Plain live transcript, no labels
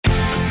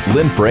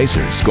Lynn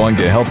Fraser is going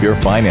to help your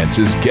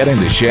finances get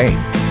into shape.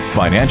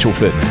 Financial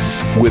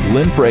Fitness with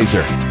Lynn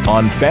Fraser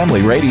on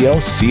Family Radio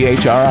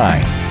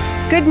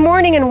CHRI. Good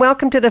morning and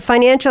welcome to the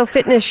Financial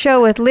Fitness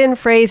Show with Lynn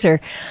Fraser.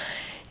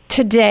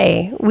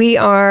 Today we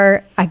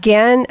are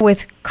again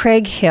with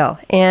Craig Hill,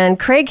 and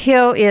Craig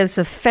Hill is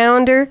the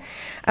founder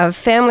of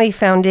Family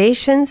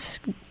Foundations.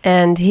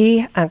 And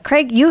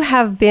Craig, you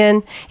have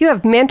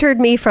mentored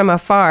me from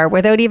afar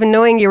without even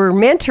knowing you were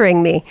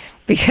mentoring me,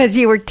 because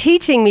you were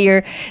teaching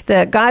me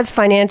the God's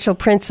financial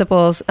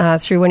principles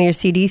through one of your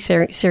CD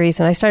series.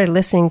 And I started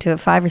listening to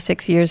it 5 or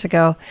 6 years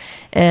ago,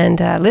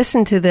 and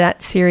listened to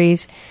that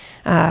series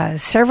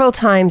several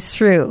times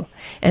through.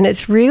 And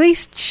it's really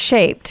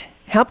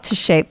helped to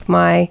shape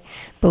my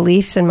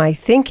beliefs and my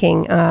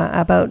thinking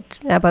about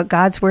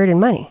God's Word and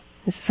money.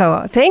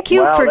 So thank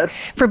you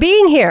for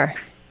being here.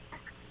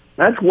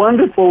 That's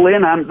wonderful,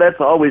 Lynn.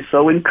 That's always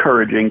so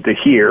encouraging to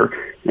hear.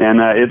 And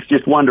it's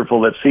just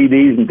wonderful that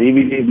CDs and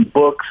DVDs and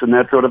books and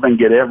that sort of thing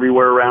get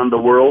everywhere around the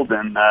world,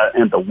 and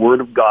the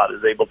Word of God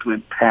is able to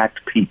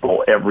impact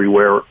people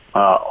everywhere,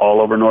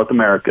 all over North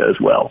America as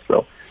well.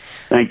 So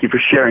thank you for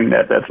sharing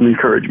that. That's an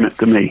encouragement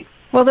to me.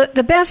 Well,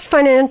 the best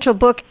financial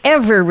book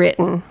ever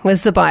written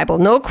was the Bible,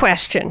 no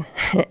question.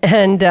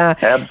 And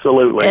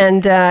absolutely.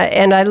 And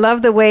I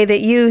love the way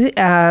that you,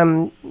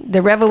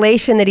 the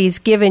revelation that He's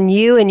given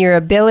you, and your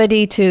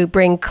ability to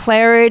bring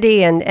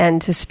clarity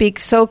and to speak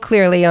so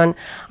clearly on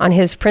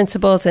His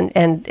principles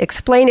and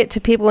explain it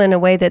to people in a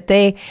way that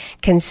they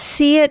can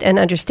see it and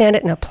understand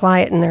it and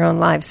apply it in their own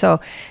lives. So,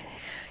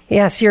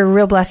 yes, you're a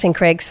real blessing,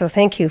 Craig. So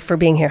thank you for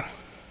being here.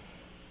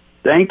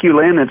 Thank you,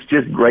 Lynn. It's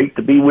just great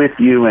to be with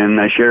you and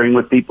sharing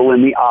with people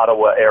in the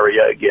Ottawa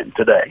area again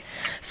today.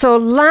 So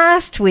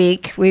last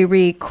week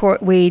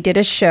we did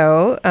a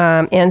show,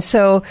 and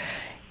so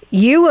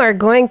you are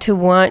going to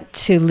want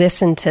to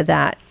listen to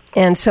that.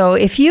 And so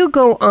if you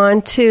go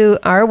on to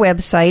our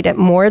website at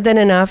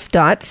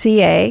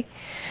morethanenough.ca,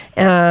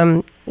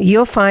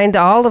 you'll find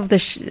all of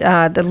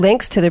the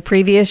links to the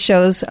previous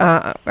shows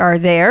are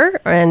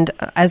there, and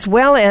as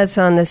well as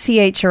on the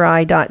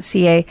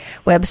chri.ca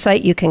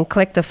website, you can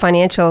click the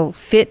Financial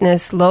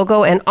Fitness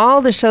logo, and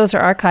all the shows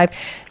are archived.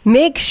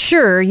 Make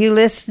sure you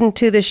listen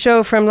to the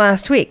show from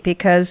last week,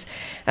 because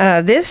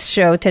this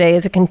show today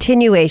is a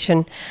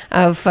continuation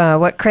of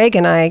what Craig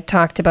and I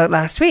talked about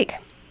last week.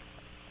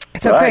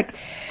 So, right. Craig,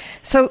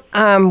 so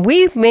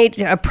we made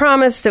a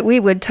promise that we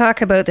would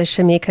talk about the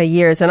Shemitah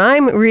years, and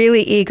I'm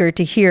really eager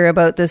to hear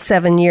about the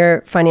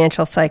 7-year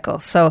financial cycle.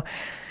 So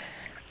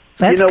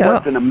let's go.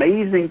 What's an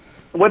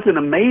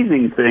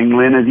amazing thing,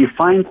 Lynn, is you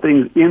find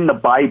things in the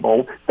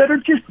Bible that are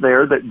just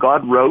there, that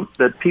God wrote,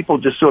 that people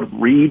just sort of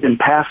read and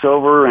pass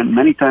over, and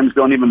many times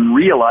don't even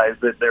realize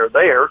that they're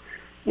there.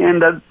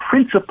 And the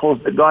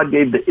principles that God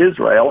gave to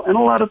Israel, and a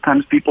lot of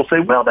times people say,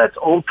 well, that's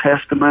Old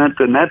Testament,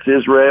 and that's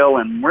Israel,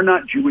 and we're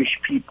not Jewish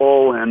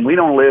people, and we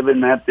don't live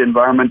in that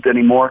environment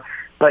anymore.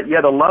 But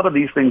yet a lot of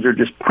these things are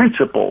just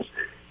principles.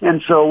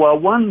 And so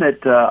one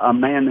that a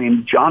man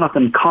named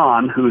Jonathan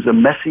Cahn, who's a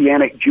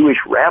Messianic Jewish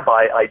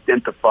rabbi,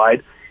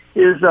 identified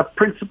is a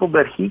principle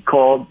that he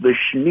called the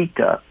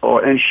Shemitah.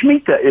 And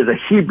Shemitah is a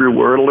Hebrew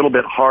word, a little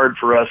bit hard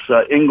for us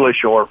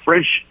English or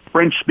French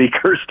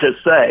speakers to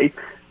say,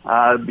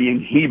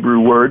 being Hebrew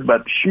word,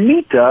 but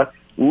Shemitah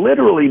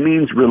literally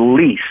means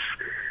release.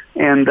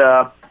 And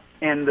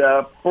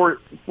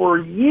for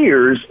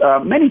years,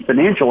 many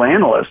financial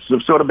analysts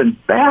have sort of been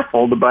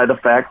baffled by the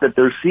fact that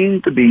there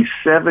seem to be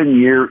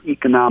 7-year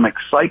economic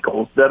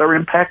cycles that are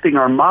impacting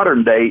our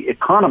modern day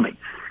economy.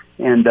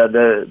 And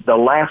the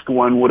last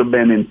one would have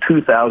been in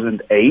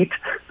 2008.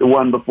 The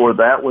one before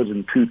that was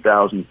in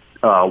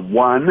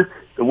 2001.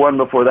 The one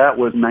before that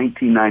was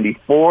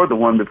 1994. The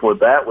one before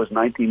that was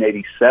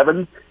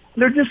 1987.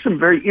 There are just some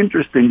very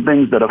interesting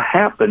things that have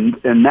happened,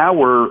 and now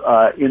we're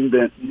in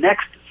the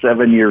next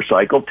 7-year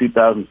cycle,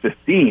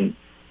 2015.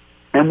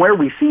 And where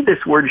we see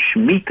this word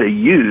Shemitah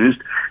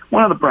used,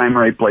 one of the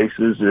primary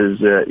places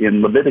is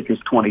in Leviticus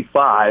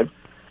 25,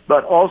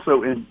 but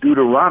also in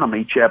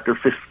Deuteronomy chapter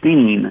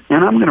 15.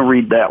 And I'm going to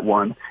read that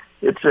one.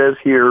 It says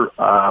here,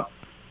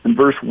 in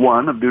verse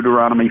 1 of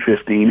Deuteronomy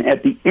 15,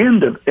 at the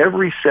end of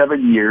every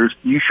 7 years,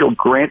 you shall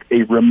grant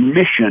a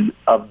remission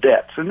of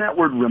debts. And that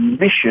word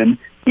remission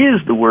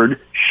is the word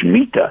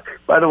Shemitah.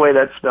 By the way,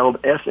 that's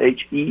spelled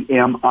Shemitah,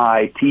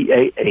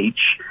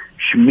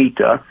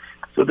 Shemitah.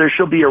 So there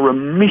shall be a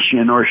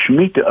remission or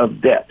Shemitah of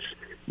debts.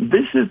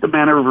 This is the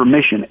manner of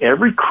remission.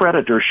 Every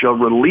creditor shall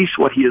release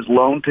what he has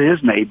loaned to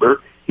his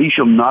neighbor. He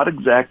shall not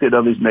exact it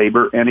of his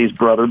neighbor and his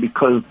brother,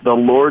 because the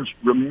Lord's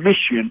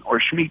remission or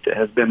Shemitah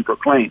has been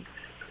proclaimed.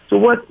 So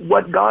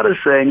what God is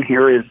saying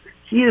here is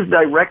He is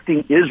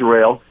directing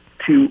Israel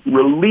to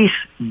release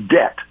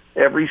debt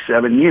every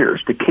 7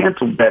 years, to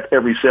cancel debt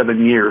every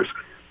 7 years.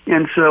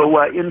 And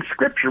so in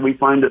Scripture, we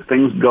find that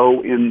things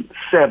go in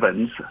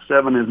sevens.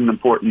 7 is an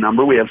important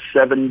number. We have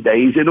 7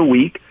 days in a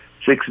week.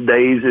 6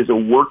 days is a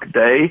work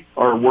day,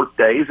 or work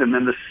days, and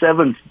then the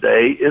 7th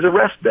day is a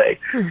rest day.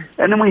 And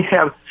then we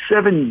have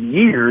 7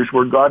 years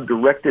where God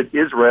directed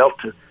Israel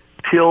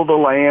till the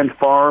land,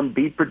 farm,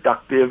 be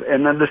productive.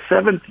 And then the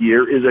seventh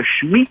year is a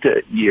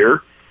Shemitah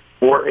year,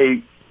 or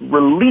a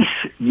release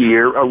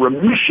year, a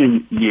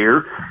remission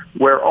year,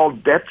 where all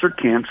debts are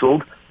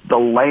canceled, the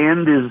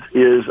land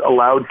is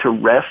allowed to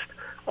rest,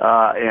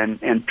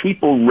 and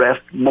people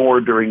rest more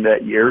during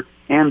that year.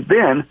 And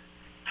then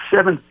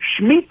 7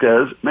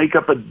 Shemitahs make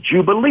up a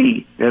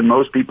Jubilee, and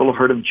most people have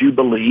heard of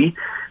Jubilee.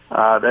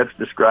 That's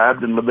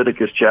described in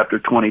Leviticus chapter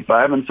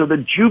 25. And so the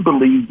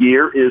Jubilee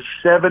year is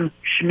 7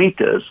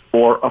 Shemitahs,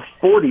 or a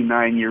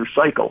 49-year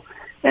cycle.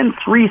 And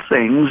 3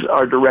 things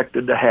are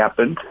directed to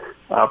happen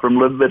from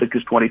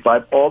Leviticus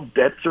 25. All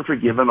debts are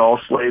forgiven, all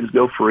slaves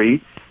go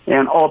free,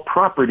 and all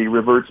property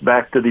reverts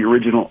back to the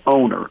original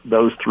owner,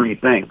 those 3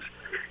 things.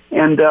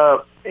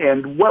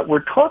 And what we're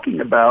talking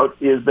about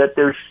is that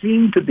there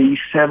seem to be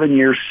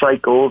 7-year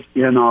cycles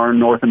in our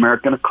North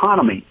American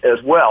economy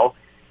as well.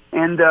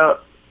 And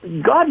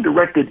God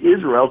directed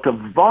Israel to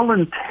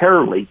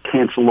voluntarily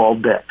cancel all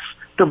debts,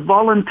 to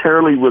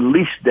voluntarily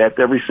release debt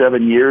every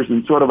 7 years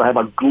and sort of have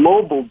a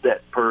global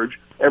debt purge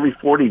every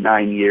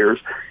 49 years.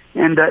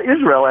 And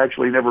Israel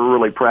actually never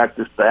really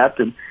practiced that.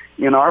 And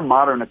in our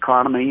modern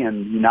economy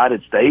in the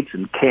United States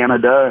and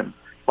Canada and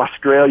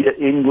Australia,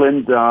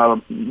 England,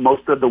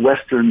 most of the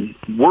Western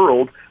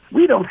world,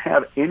 we don't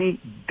have any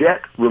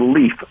debt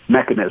relief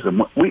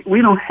mechanism.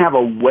 We don't have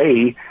a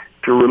way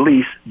to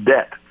release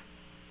debt.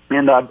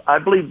 And I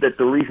believe that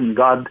the reason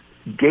God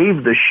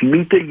gave the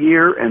Shemitah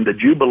year and the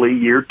Jubilee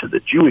year to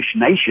the Jewish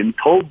nation,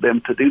 told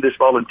them to do this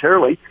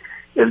voluntarily,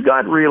 is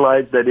God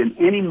realized that in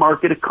any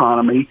market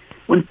economy,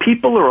 when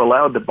people are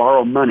allowed to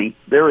borrow money,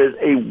 there is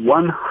a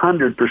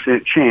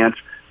 100% chance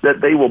that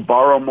they will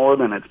borrow more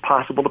than it's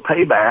possible to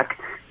pay back,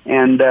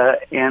 and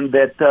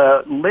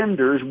that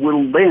lenders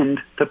will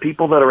lend to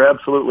people that are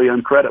absolutely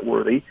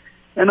uncreditworthy.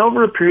 And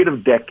over a period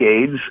of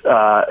decades,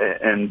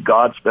 and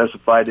God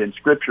specified in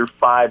Scripture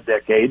 5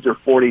 decades or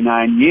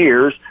 49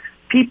 years,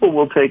 people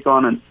will take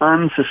on an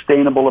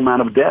unsustainable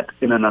amount of debt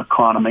in an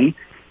economy.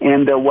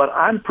 And what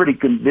I'm pretty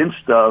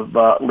convinced of,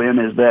 Lynn,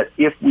 is that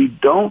if we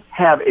don't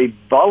have a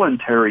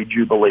voluntary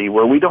Jubilee,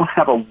 where we don't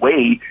have a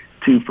way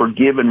to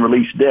forgive and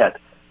release debt,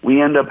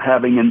 we end up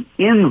having an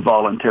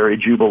involuntary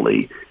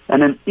Jubilee.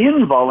 And an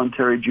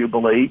involuntary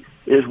Jubilee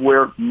is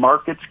where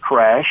markets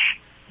crash,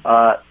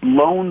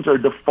 loans are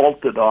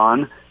defaulted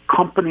on,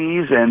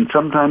 companies and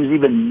sometimes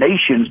even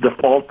nations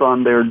default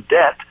on their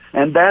debt,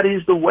 and that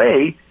is the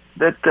way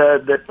that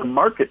the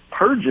market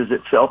purges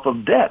itself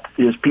of debt,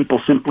 is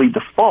people simply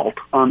default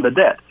on the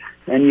debt.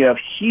 And you have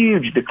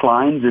huge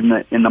declines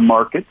in the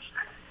markets.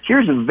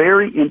 Here's a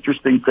very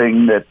interesting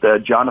thing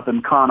that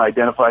Jonathan Cahn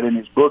identified in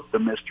his book, The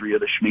Mystery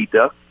of the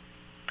Shemitah,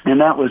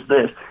 and that was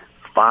this.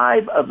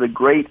 5 of the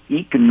great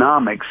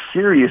economic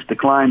serious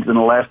declines in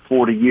the last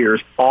 40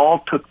 years all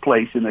took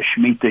place in the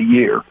Shemitah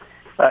year.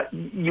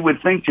 You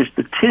would think just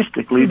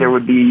statistically there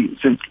would be,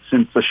 since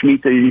the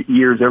Shemitah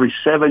years, every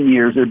 7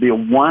 years, there'd be a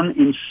 1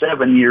 in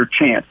 7 year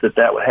chance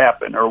that would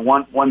happen, or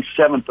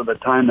 1/7 of the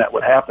time that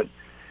would happen.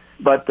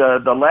 But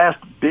the last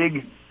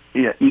big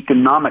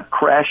economic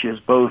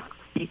crashes, both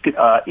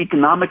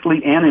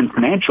economically and in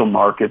financial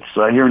markets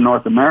here in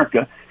North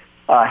America,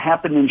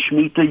 happened in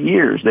Shemitah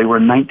years. They were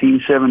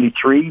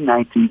 1973,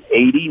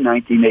 1980,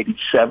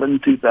 1987,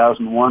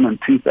 2001,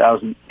 and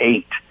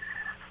 2008.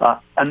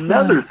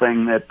 Another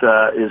thing that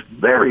is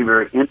very,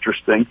 very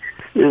interesting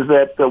is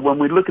that when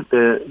we look at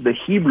the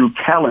Hebrew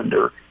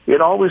calendar, it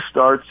always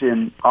starts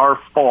in our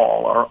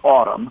fall, our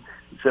autumn,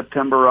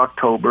 September,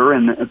 October,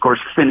 and of course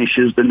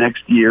finishes the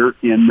next year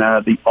in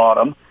the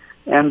autumn.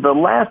 And the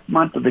last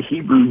month of the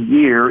Hebrew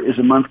year is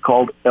a month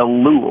called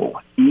Elul,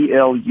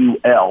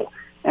 E-L-U-L.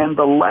 And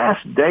the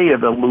last day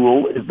of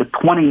Elul is the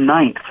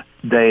 29th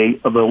day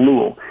of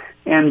Elul.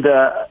 And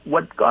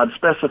what God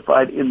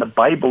specified in the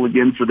Bible,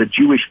 again, for the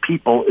Jewish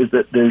people, is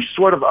that there's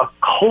sort of a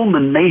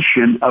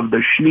culmination of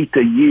the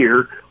Shemitah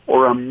year,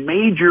 or a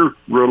major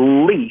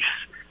release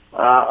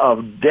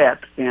of debt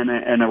and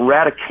an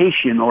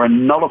eradication or a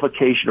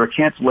nullification or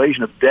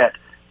cancellation of debt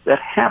that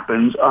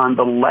happens on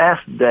the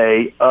last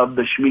day of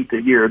the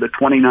Shemitah year, the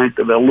 29th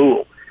of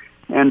Elul.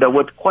 And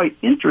what's quite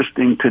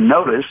interesting to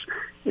notice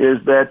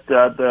is that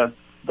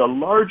the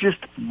largest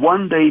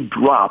one-day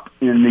drop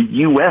in the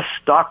U.S.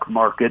 stock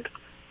market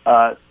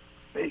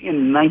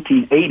in the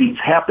 1980s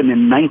happened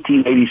in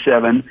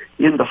 1987,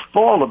 in the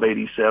fall of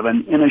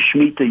 87, in a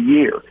Shemitah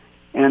year.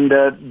 And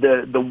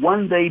the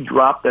one-day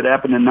drop that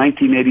happened in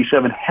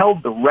 1987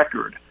 held the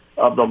record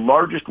of the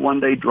largest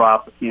one-day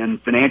drop in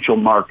financial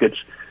markets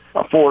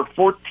for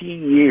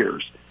 14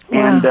 years. Wow.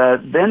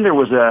 And then there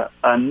was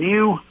a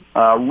new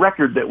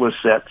record that was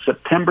set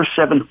September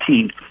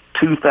 17th,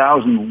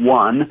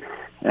 2001,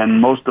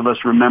 and most of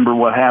us remember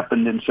what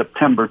happened in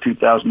September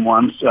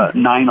 2001.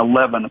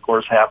 9/11, of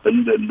course,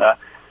 happened, and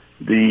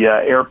the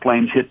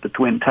airplanes hit the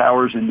Twin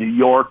Towers in New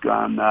York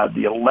on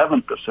the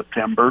 11th of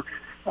September.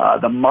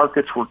 The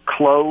markets were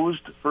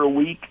closed for a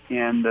week,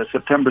 and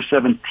September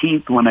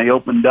 17th, when they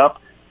opened up,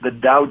 the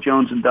Dow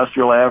Jones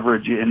Industrial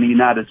Average in the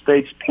United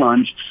States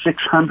plunged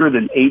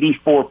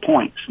 684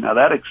 points. Now,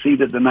 that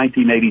exceeded the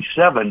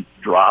 1987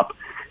 drop.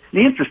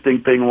 The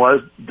interesting thing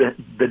was that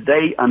the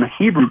day on the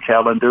Hebrew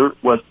calendar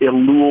was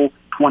Elul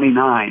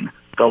 29,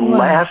 the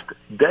last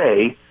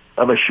day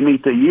of a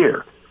Shemitah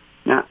year.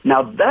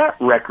 Now that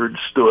record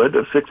stood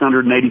of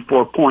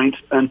 684 points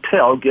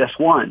until, guess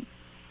when?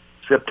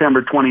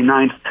 September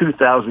 29th,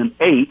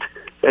 2008,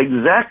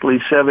 exactly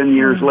 7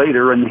 years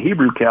later in the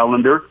Hebrew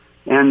calendar,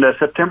 and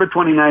September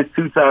 29th,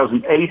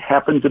 2008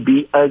 happened to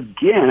be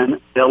again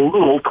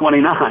Elul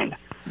 29,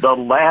 the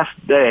last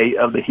day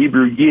of the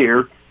Hebrew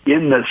year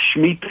in the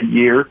Shemitah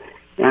year,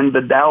 and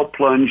the Dow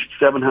plunged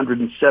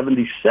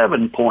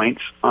 777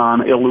 points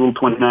on Elul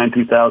 29,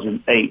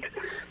 2008.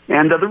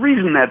 And the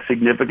reason that's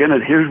significant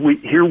is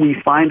here we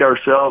find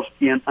ourselves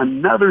in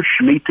another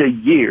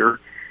Shemitah year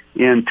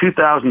in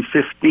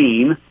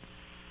 2015,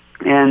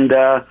 and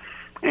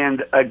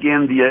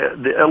again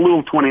the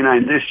Elul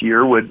 29 this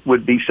year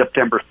would be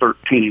September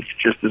 13th,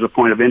 just as a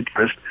point of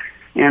interest.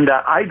 And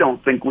I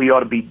don't think we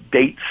ought to be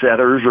date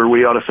setters, or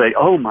we ought to say,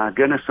 oh my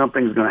goodness,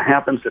 something's going to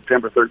happen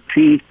September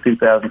 13th,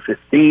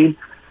 2015.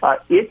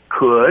 It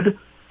could,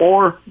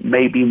 or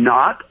maybe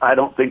not. I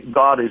don't think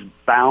God is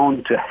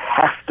bound to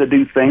have to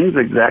do things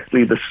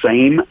exactly the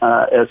same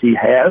as he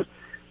has.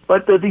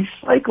 But these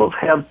cycles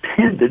have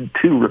tended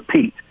to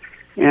repeat.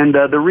 And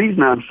the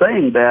reason I'm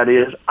saying that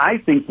is I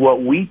think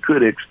what we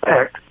could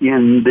expect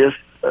in this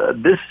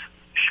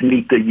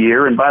Shemitah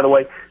year, and by the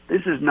way,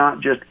 this is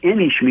not just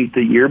any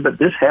Shemitah year, but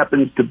this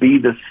happens to be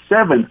the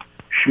seventh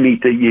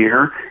Shemitah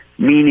year,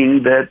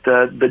 meaning that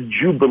the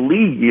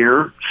Jubilee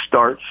year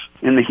starts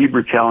in the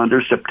Hebrew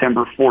calendar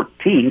September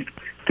 14th,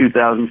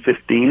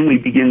 2015. We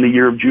begin the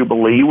year of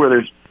Jubilee, where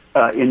there's,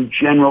 in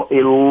general,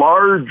 a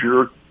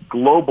larger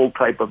global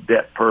type of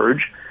debt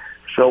purge.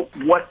 So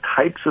what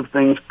types of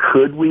things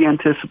could we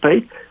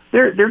anticipate?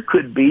 There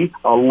could be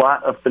a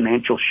lot of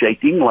financial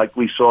shaking like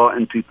we saw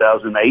in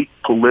 2008,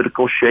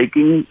 political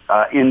shaking,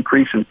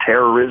 increase in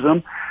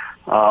terrorism,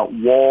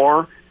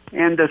 war,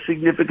 and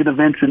significant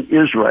events in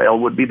Israel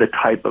would be the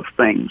type of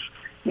things.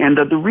 And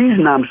the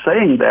reason I'm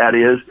saying that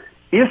is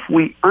if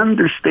we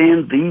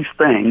understand these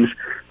things,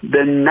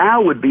 then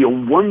now would be a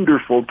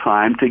wonderful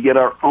time to get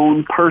our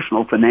own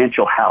personal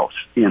financial house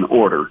in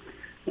order.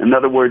 In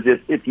other words,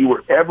 if you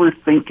were ever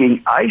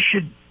thinking, I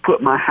should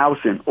put my house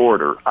in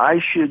order, I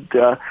should,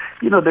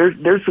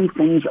 there's some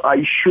things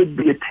I should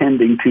be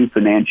attending to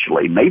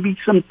financially. Maybe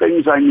some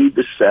things I need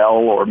to sell,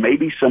 or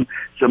maybe some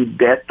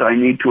debt I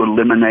need to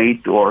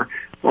eliminate, or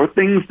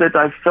things that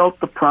I've felt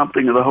the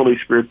prompting of the Holy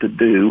Spirit to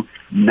do.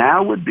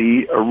 Now would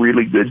be a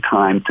really good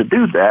time to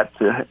do that,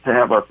 to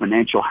have our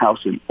financial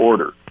house in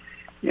order.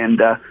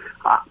 And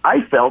I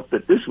felt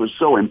that this was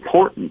so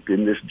important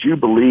in this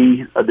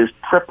Jubilee, this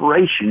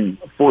preparation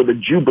for the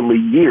Jubilee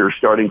year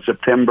starting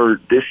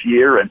September this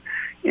year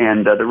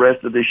and the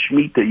rest of the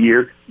Shemitah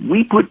year.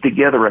 We put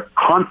together a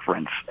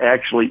conference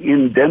actually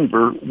in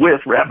Denver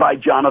with Rabbi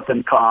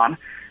Jonathan Cahn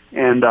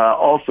and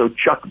also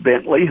Chuck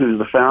Bentley, who's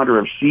the founder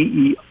of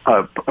the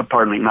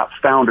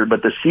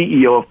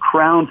CEO of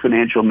Crown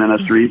Financial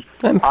Ministries.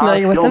 I'm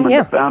familiar with them,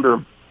 the founder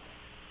of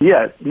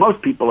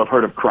most people have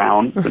heard of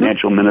Crown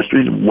Financial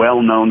Ministries,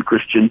 well-known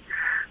Christian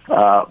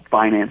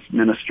finance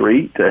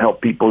ministry to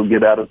help people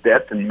get out of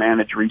debt and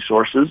manage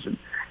resources.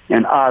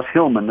 And Oz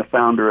Hillman, the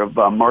founder of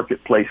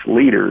Marketplace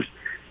Leaders.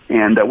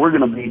 And we're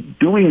going to be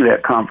doing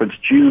that conference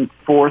June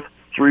 4th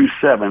through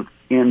 7th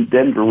in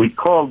Denver. We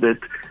called it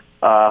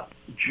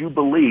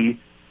Jubilee,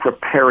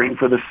 Preparing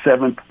for the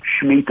Seventh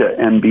Shemitah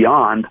and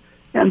Beyond.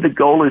 And the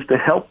goal is to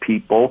help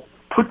people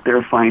put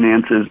their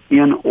finances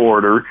in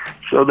order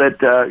so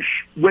that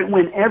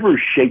whenever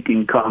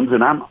shaking comes,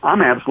 and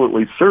I'm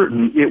absolutely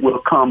certain it will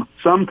come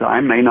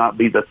sometime, may not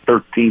be the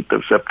 13th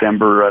of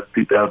September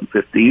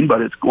 2015,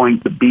 but it's going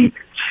to be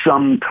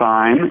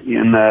sometime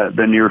in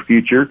the near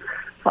future.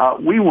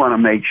 We want to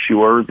make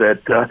sure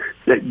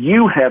that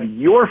you have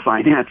your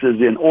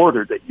finances in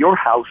order, that your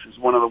house is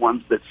one of the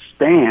ones that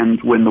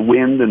stands when the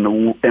wind and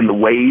the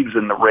waves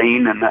and the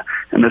rain and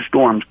the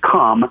storms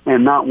come,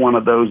 and not one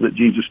of those that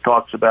Jesus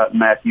talks about in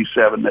Matthew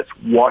 7 that's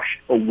washed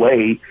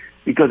away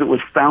because it was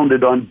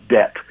founded on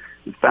debt,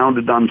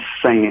 founded on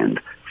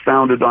sand,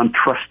 founded on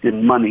trust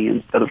in money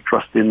instead of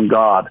trust in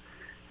God.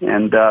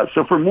 And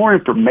so for more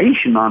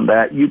information on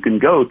that, you can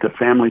go to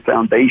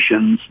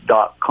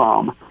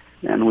familyfoundations.com.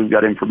 And we've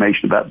got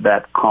information about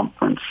that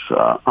conference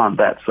on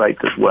that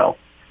site as well.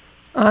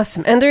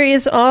 Awesome. And there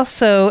is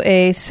also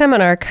a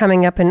seminar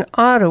coming up in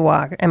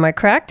Ottawa. Am I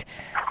correct?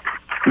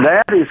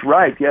 That is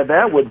right. Yeah,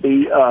 that would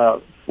be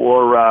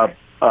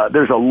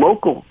there's a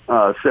local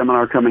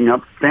seminar coming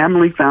up,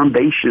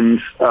 the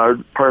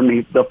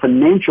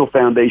Financial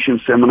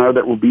Foundation Seminar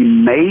that will be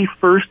May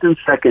 1st and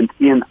 2nd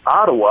in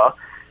Ottawa.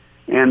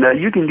 And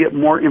you can get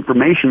more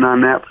information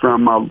on that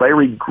from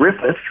Larry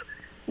Griffith.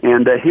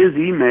 And his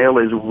email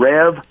is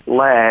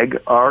revlag,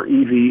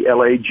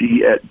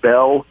 R-E-V-L-A-G,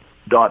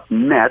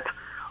 @bell.net.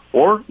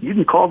 Or you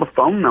can call the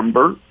phone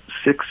number,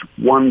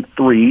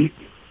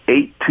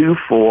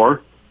 613-824-8255.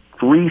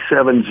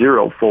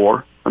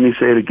 613-824-3704. Let me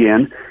say it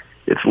again.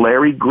 It's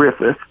Larry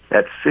Griffith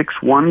at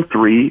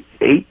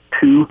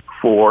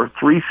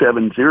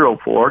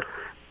 613-824-3704.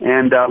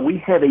 And we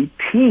have a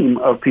team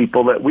of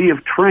people that we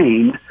have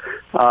trained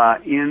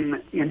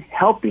in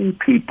helping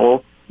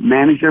people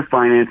manage their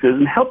finances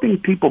and helping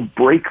people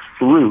break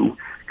through.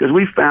 Because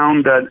we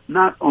found that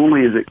not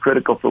only is it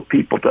critical for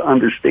people to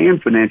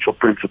understand financial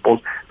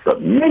principles,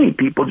 but many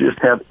people just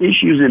have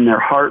issues in their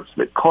hearts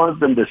that cause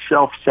them to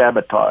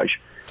self-sabotage.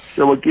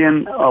 So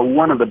again,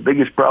 one of the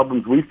biggest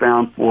problems we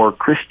found for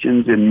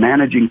Christians in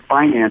managing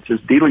finances,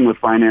 dealing with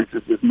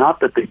finances, is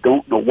not that they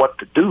don't know what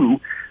to do,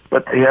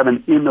 but they have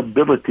an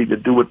inability to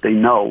do what they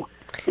know.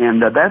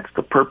 And that's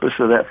the purpose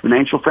of that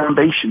Financial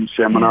Foundation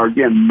Seminar,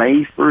 again,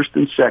 May 1st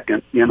and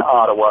 2nd in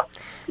Ottawa.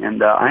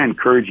 And I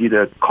encourage you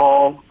to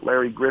call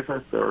Larry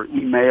Griffith or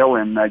email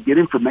and get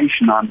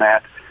information on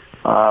that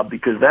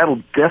because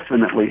that'll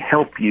definitely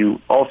help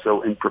you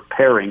also in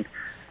preparing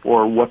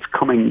for what's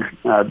coming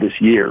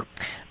this year.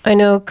 I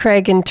know,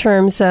 Craig, in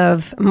terms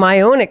of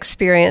my own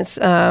experience,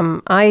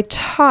 I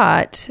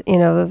taught,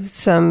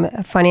 some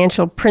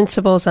financial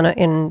principles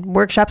in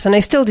workshops, and I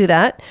still do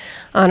that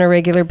on a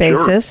regular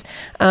basis.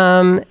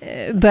 Sure.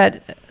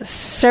 But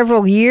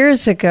several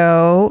years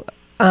ago,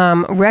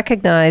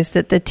 recognized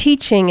that the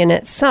teaching in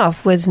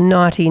itself was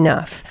not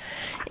enough.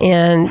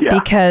 And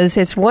because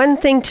it's one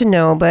thing to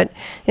know, but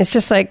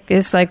it's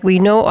like we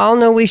all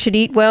know we should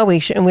eat well,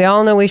 and we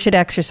all know we should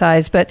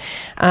exercise. But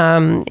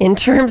in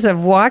terms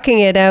of walking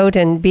it out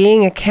and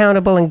being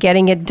accountable and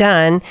getting it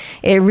done,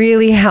 it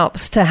really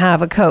helps to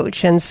have a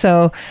coach. And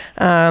so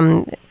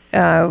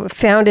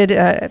founded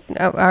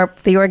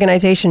the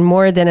organization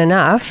More Than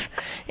Enough,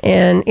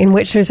 and in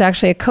which there's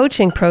actually a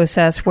coaching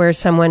process where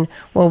someone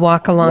will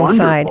walk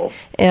alongside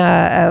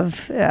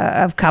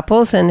of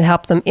couples and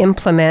help them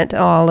implement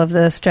all of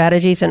the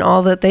strategies and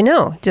all that they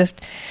know,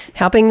 just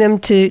helping them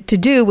to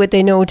do what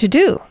they know to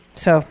do.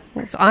 So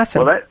it's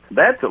awesome. Well,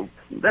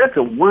 that's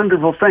a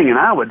wonderful thing, and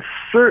I would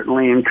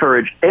certainly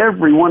encourage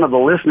every one of the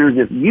listeners,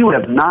 if you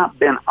have not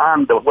been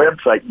on the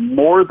website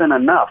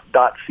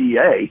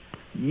morethanenough.ca,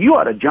 you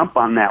ought to jump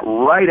on that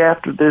right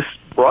after this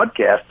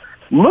broadcast.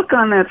 Look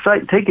on that site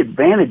and take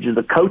advantage of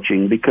the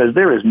coaching, because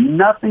there is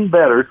nothing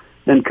better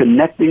than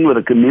connecting with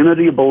a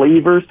community of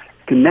believers,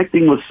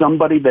 connecting with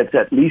somebody that's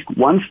at least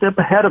one step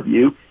ahead of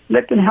you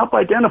that can help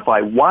identify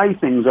why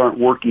things aren't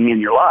working in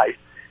your life.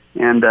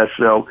 And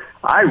so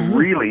I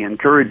really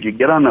encourage you,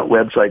 get on that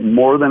website,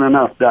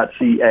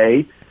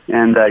 morethanenough.ca,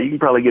 and you can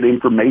probably get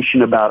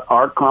information about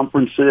our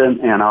conference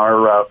and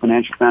our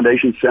Financial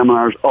Foundation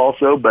seminars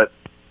also, But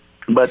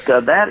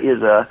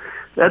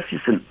that's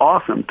just an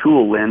awesome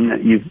tool, Lynn,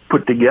 that you've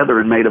put together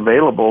and made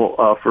available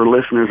for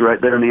listeners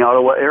right there in the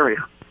Ottawa area.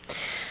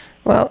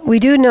 Well, we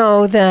do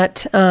know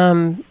that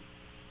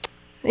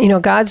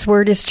God's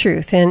word is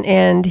truth,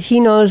 and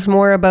He knows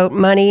more about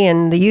money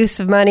and the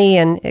use of money,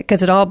 and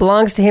because it all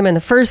belongs to Him in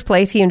the first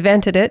place. He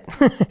invented it,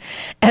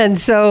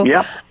 and so.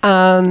 Yep.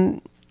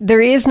 There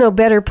is no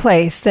better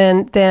place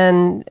than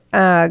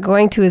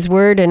going to His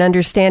Word and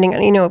understanding.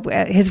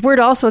 His Word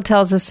also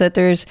tells us that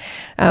there's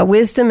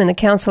wisdom in the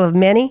counsel of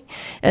many,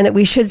 and that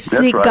we should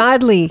seek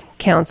godly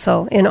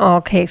counsel in all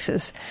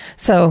cases.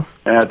 So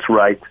that's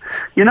right.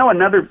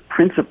 Another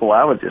principle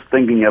I was just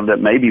thinking of that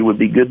maybe would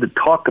be good to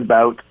talk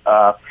about.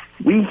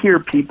 We hear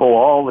people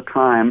all the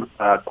time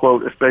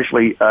quote,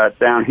 especially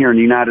down here in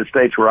the United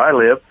States where I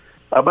live,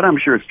 but I'm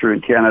sure it's true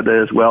in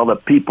Canada as well,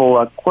 that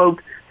people quote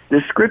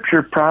this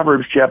scripture,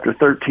 Proverbs chapter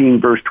 13,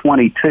 verse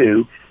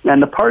 22,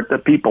 and the part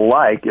that people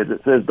like is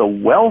it says, the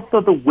wealth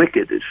of the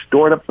wicked is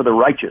stored up for the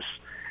righteous.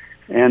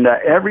 And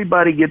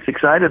everybody gets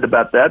excited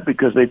about that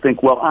because they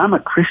think, well, I'm a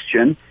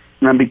Christian,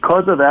 and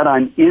because of that,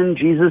 I'm in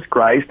Jesus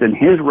Christ, and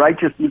His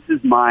righteousness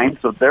is mine,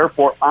 so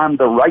therefore I'm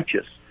the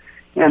righteous.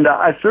 And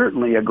I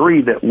certainly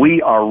agree that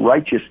we are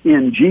righteous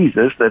in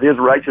Jesus, that His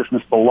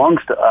righteousness belongs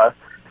to us.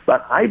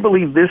 But I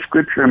believe this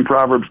scripture in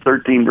Proverbs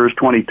 13, verse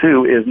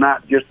 22, is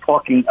not just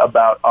talking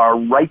about our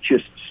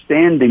righteous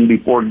standing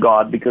before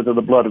God because of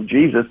the blood of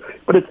Jesus,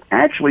 but it's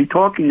actually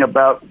talking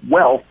about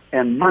wealth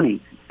and money.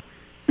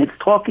 It's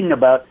talking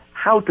about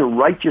how to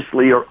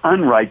righteously or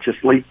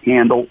unrighteously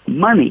handle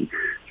money.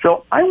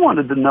 So I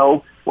wanted to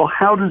know, well,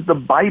 how does the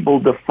Bible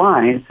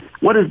define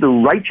what is the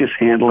righteous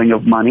handling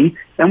of money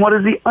and what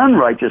is the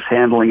unrighteous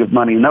handling of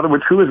money? In other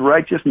words, who is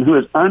righteous and who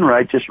is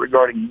unrighteous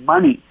regarding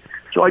money?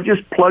 So I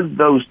just plugged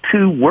those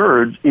two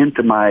words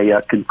into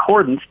my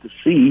concordance to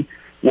see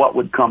what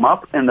would come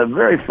up. And the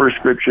very first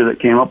scripture that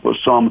came up was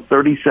Psalm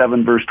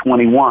 37, verse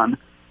 21.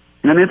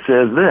 And it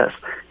says this.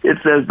 It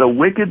says, the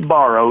wicked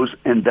borrows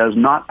and does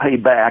not pay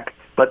back,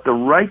 but the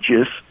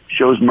righteous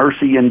shows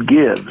mercy and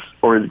gives,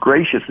 or is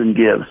gracious and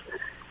gives.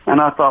 And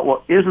I thought,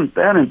 well, isn't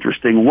that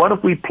interesting? What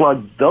if we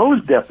plug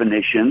those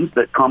definitions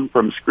that come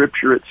from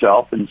Scripture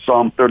itself in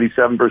Psalm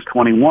 37, verse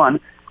 21,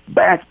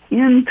 back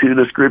into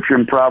the Scripture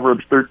in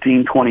Proverbs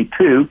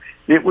 13:22?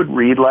 It would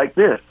read like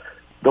this.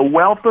 The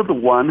wealth of the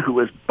one who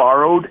is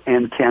borrowed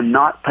and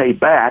cannot pay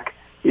back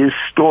is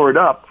stored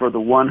up for the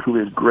one who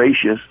is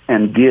gracious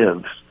and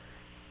gives.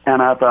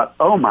 And I thought,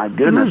 oh my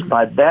goodness,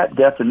 by that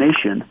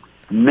definition,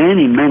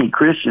 many, many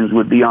Christians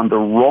would be on the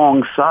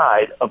wrong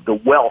side of the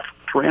wealth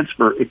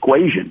transfer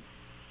equation.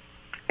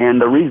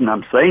 And the reason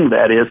I'm saying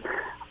that is,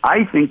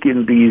 I think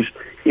in these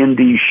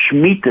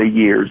Shemitah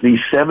years,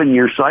 these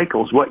 7-year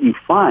cycles, what you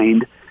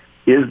find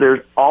is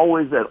there's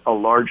always a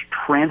large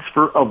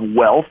transfer of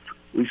wealth.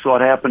 We saw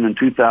it happen in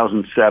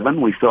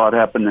 2007. We saw it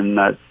happen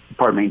in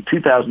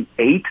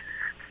 2008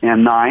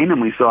 and 9,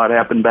 and we saw it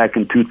happen back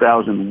in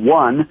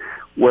 2001,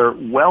 where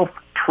wealth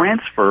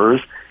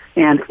transfers,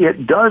 and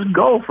it does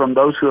go from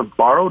those who have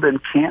borrowed and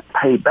can't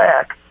pay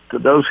back to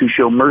those who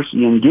show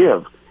mercy and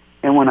give.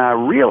 And when I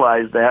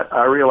realized that,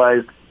 I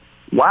realized,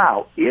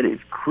 wow, it is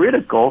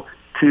critical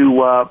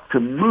to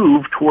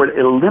move toward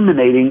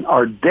eliminating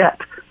our debt,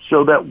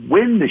 so that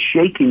when the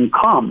shaking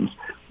comes,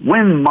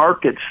 when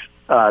markets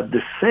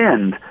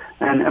descend,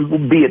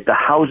 and be it the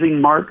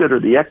housing market or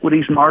the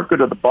equities market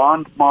or the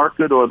bond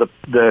market or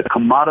the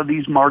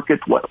commodities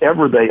market,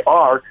 whatever they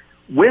are,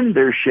 when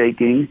they're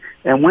shaking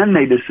and when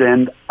they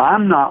descend,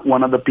 I'm not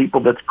one of the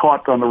people that's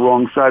caught on the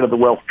wrong side of the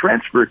wealth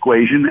transfer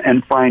equation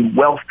and find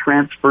wealth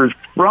transfers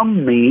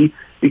from me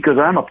because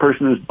I'm a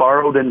person who's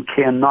borrowed and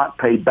cannot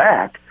pay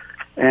back.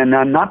 And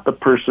I'm not the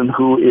person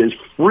who is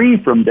free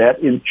from debt,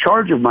 in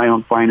charge of my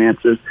own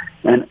finances,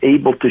 and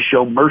able to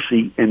show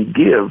mercy and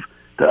give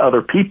to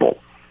other people.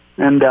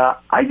 And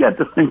I got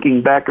to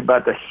thinking back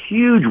about the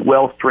huge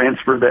wealth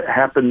transfer that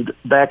happened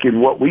back in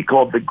what we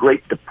called the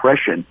Great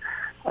Depression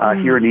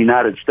here in the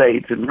United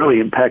States, and really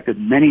impacted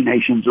many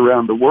nations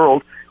around the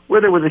world,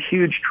 where there was a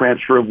huge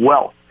transfer of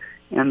wealth.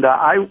 And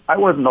I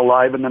wasn't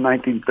alive in the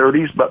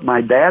 1930s, but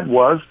my dad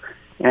was.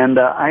 And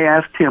I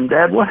asked him,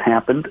 Dad, what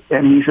happened?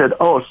 And he said,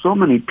 oh, so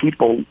many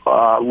people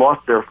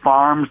lost their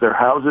farms, their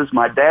houses.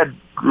 My dad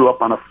grew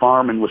up on a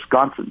farm in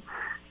Wisconsin.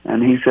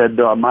 And he said,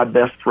 my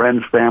best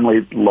friend's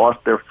family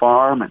lost their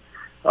farm, and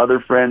other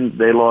friends,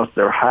 they lost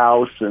their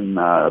house, and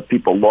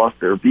people lost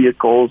their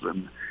vehicles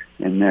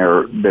and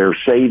their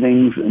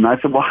savings. And I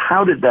said, well,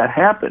 how did that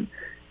happen?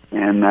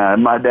 And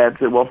my dad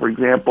said, well, for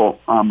example,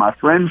 on my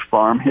friend's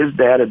farm, his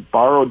dad had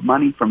borrowed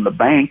money from the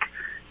bank,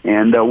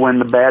 and when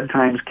the bad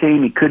times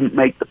came, he couldn't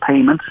make the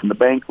payments, and the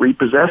bank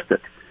repossessed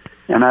it.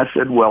 And I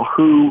said, well,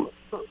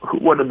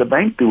 what did the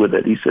bank do with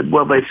it? He said,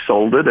 well, they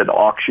sold it at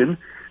auction.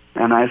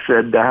 And I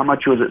said, how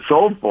much was it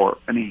sold for?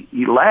 And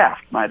he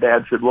laughed. My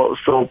dad said, well, it was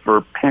sold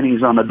for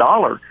pennies on the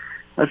dollar.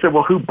 I said,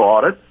 well, who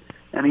bought it?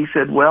 And he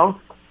said,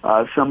 well,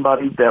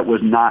 somebody that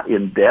was not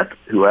in debt,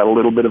 who had a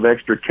little bit of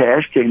extra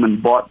cash, came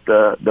and bought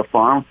the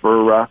farm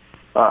for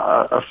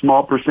a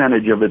small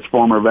percentage of its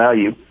former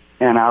value.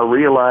 And I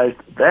realized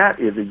that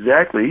is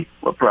exactly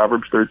what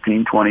Proverbs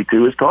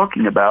 13:22 is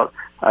talking about,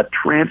 a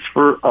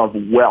transfer of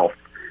wealth,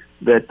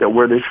 that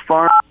where this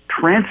farm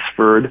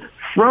transferred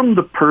from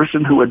the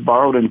person who had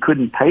borrowed and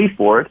couldn't pay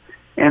for it,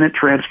 and it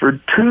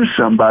transferred to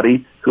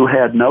somebody who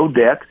had no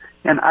debt.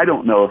 And I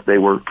don't know if they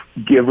were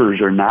givers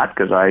or not,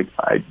 because I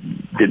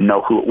didn't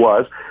know who it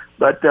was,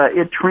 but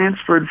it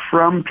transferred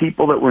from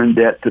people that were in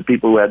debt to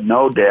people who had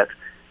no debt.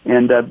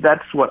 And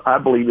that's what I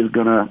believe is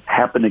going to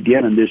happen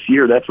again in this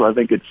year. That's why I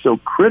think it's so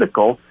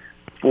critical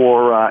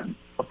for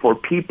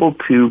people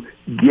to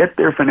get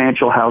their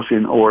financial house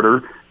in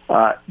order,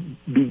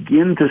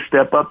 begin to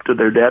step up to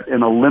their debt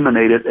and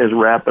eliminate it as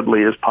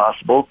rapidly as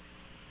possible.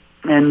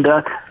 And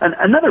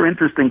another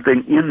interesting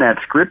thing in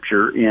that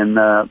scripture in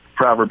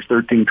Proverbs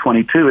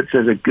 13:22, it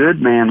says, a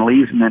good man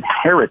leaves an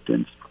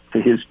inheritance to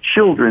his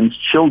children's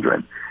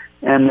children.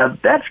 And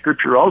that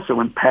scripture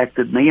also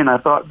impacted me, and I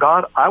thought,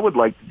 God, I would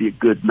like to be a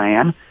good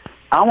man.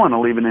 I want to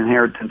leave an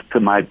inheritance to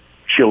my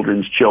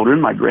children's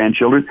children, my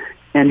grandchildren.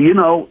 And you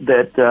know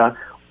that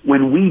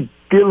when we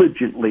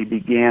diligently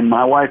began,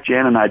 my wife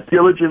Jan and I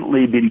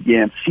diligently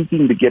began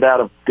seeking to get out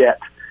of debt.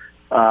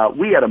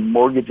 We had a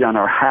mortgage on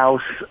our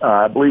house.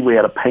 I believe we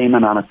had a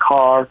payment on a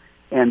car.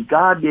 And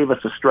God gave us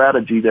a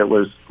strategy that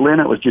was, Lynn,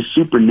 it was just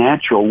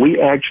supernatural.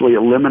 We actually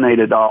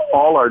eliminated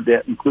all our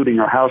debt, including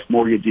our house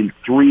mortgage, in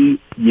 3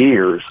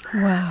 years.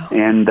 Wow.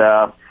 And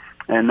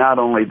not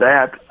only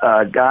that,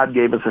 God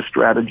gave us a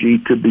strategy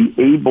to be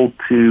able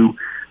to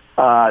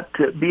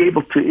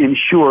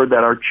ensure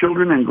that our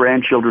children and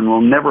grandchildren will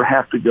never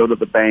have to go to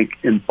the bank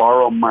and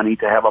borrow money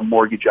to have a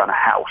mortgage on a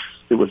house.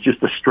 It was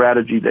just a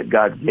strategy that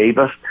God gave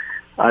us.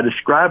 I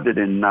described it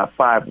in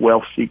 5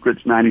 Wealth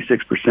Secrets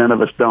 96% of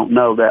Us Don't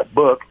Know, that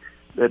book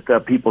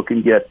that people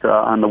can get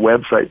on the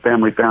website,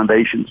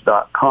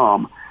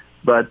 familyfoundations.com.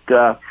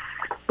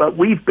 But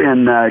we've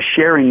been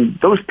sharing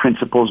those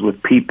principles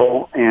with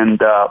people, and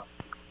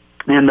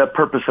the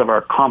purpose of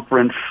our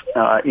conference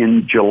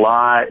in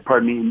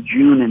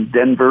June in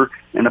Denver,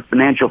 and a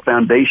Financial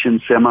Foundation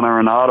seminar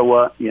in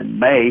Ottawa in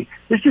May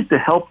is just to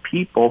help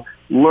people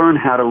learn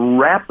how to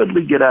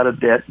rapidly get out of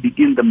debt,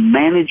 begin to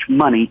manage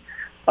money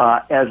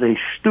as a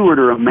steward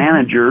or a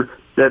manager,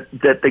 that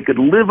they could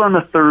live on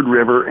the third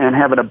river and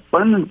have an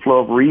abundant flow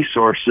of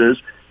resources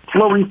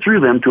flowing through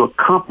them to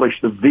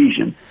accomplish the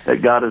vision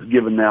that God has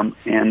given them.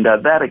 And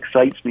that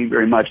excites me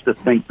very much to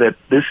think that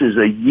this is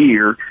a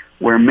year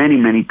where many,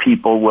 many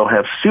people will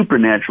have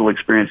supernatural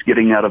experience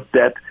getting out of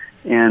debt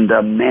and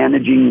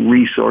managing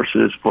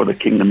resources for the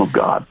kingdom of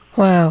God.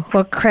 Wow.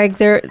 Well, Craig,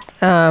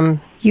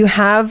 you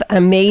have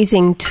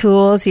amazing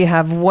tools. You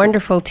have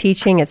wonderful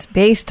teaching. It's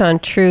based on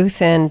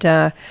truth, and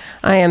I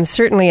am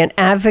certainly an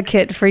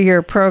advocate for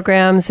your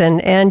programs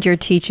and your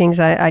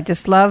teachings. I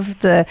just love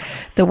the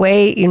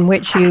way in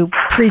which you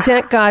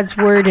present God's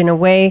Word in a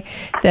way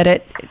that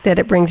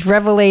it brings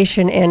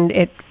revelation,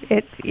 and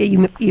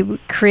you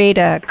create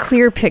a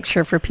clear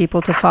picture for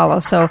people to follow.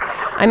 So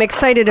I'm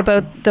excited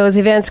about those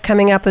events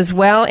coming up as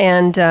well,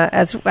 and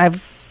as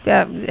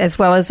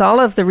well as all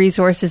of the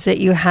resources that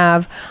you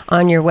have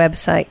on your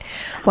website.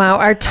 Wow,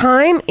 our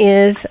time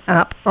is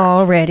up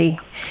already.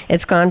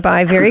 It's gone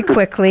by very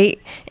quickly,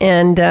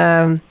 and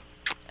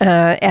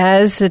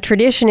as the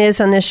tradition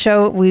is on this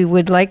show, we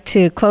would like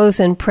to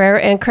close in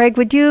prayer. And Craig,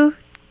 would you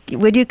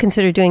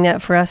consider doing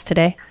that for us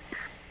today?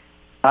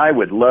 I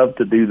would love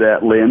to do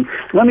that, Lynn.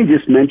 Let me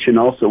just mention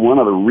also one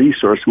other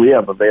resource we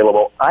have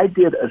available. I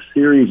did a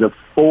series of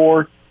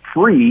 4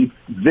 free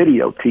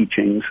video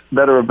teachings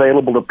that are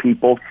available to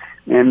people.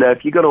 And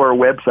if you go to our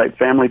website,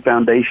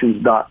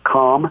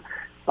 familyfoundations.com,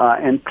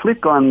 and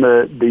click on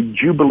the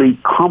Jubilee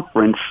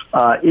Conference,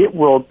 it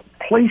will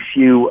place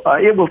you,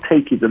 it will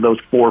take you to those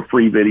 4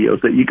 free videos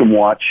that you can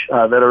watch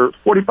that are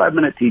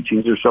 45-minute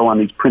teachings or so on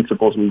these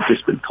principles we've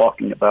just been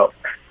talking about.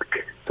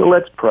 So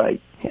let's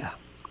pray. Yeah.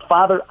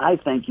 Father, I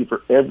thank you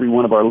for every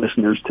one of our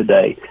listeners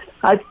today.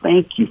 I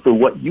thank you for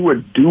what you are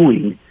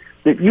doing,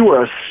 that you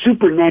are a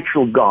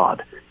supernatural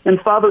God. And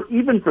Father,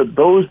 even for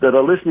those that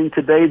are listening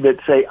today that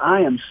say,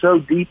 I am so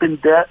deep in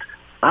debt,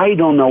 I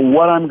don't know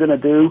what I'm going to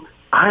do,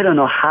 I don't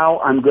know how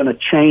I'm going to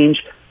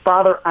change.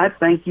 Father, I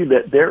thank you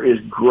that there is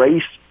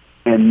grace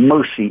and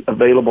mercy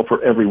available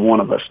for every one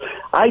of us.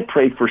 I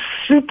pray for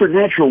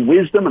supernatural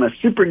wisdom and a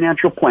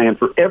supernatural plan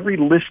for every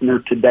listener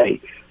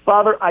today.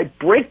 Father, I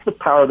break the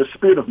power of the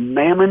spirit of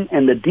mammon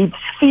and the deep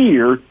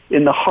fear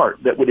in the heart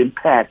that would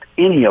impact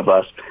any of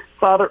us.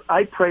 Father,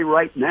 I pray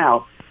right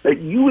now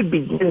that you would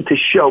begin to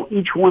show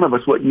each one of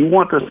us what you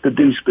want us to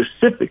do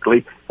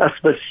specifically, a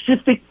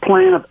specific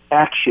plan of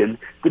action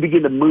to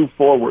begin to move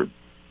forward.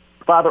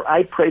 Father,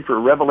 I pray for a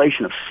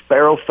revelation of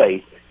sparrow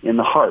faith in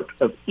the heart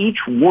of each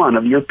one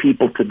of your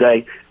people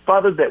today.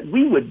 Father, that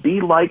we would be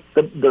like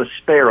the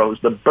sparrows,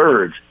 the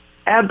birds,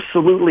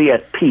 absolutely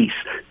at peace,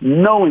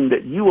 knowing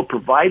that you will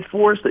provide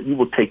for us, that you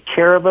will take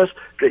care of us,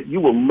 that you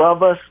will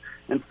love us.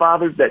 And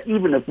Father, that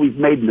even if we've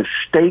made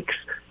mistakes,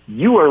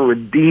 you are a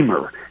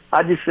redeemer.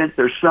 I just think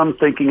there's some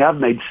thinking, I've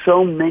made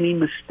so many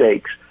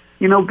mistakes.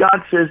 You know,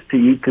 God says to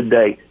you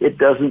today, it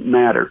doesn't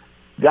matter.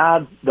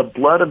 God, the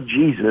blood of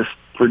Jesus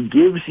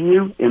forgives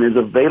you and is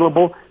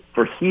available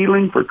for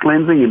healing, for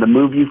cleansing, and to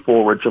move you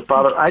forward. So,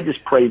 Father, I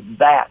just pray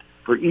that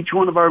for each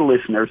one of our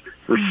listeners,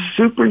 for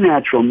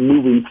supernatural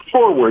moving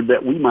forward,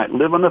 that we might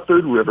live on the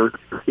third river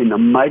in the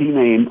mighty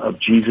name of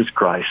Jesus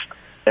Christ.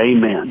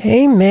 Amen.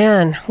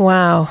 Amen.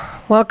 Wow.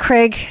 Well,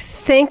 Craig,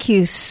 thank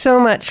you so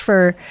much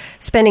for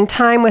spending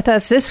time with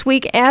us this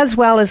week as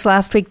well as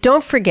last week.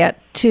 Don't forget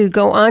to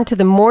go on to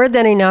the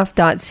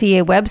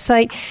morethanenough.ca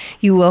website.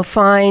 You will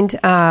find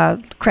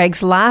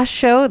Craig's last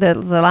show, the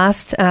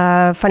last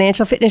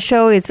financial fitness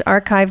show is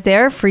archived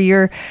there for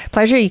your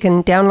pleasure. You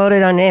can download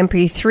it on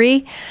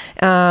MP3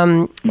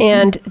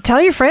 and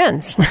tell your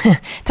friends.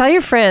 Tell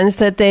your friends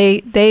that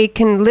they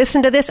can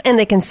listen to this and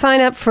they can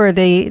sign up for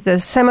the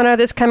seminar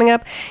that's coming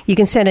up. You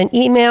can send an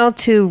email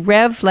to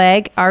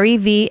revlag,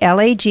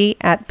 REVLAG,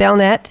 at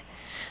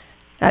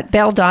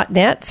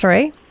bell.net,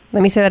 sorry.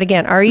 Let me say that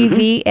again,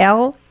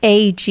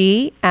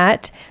 REVLAG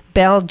at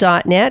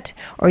bell.net,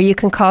 or you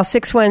can call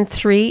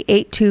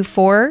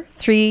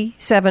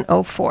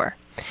 613-824-3704.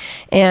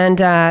 And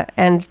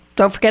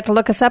don't forget to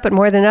look us up at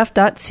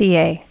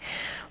morethanenough.ca.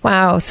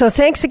 Wow. So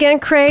thanks again,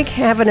 Craig.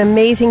 Have an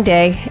amazing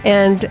day.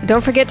 And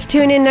don't forget to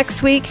tune in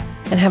next week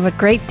and have a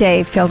great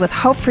day filled with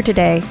hope for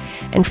today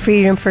and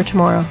freedom for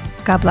tomorrow.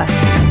 God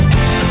bless.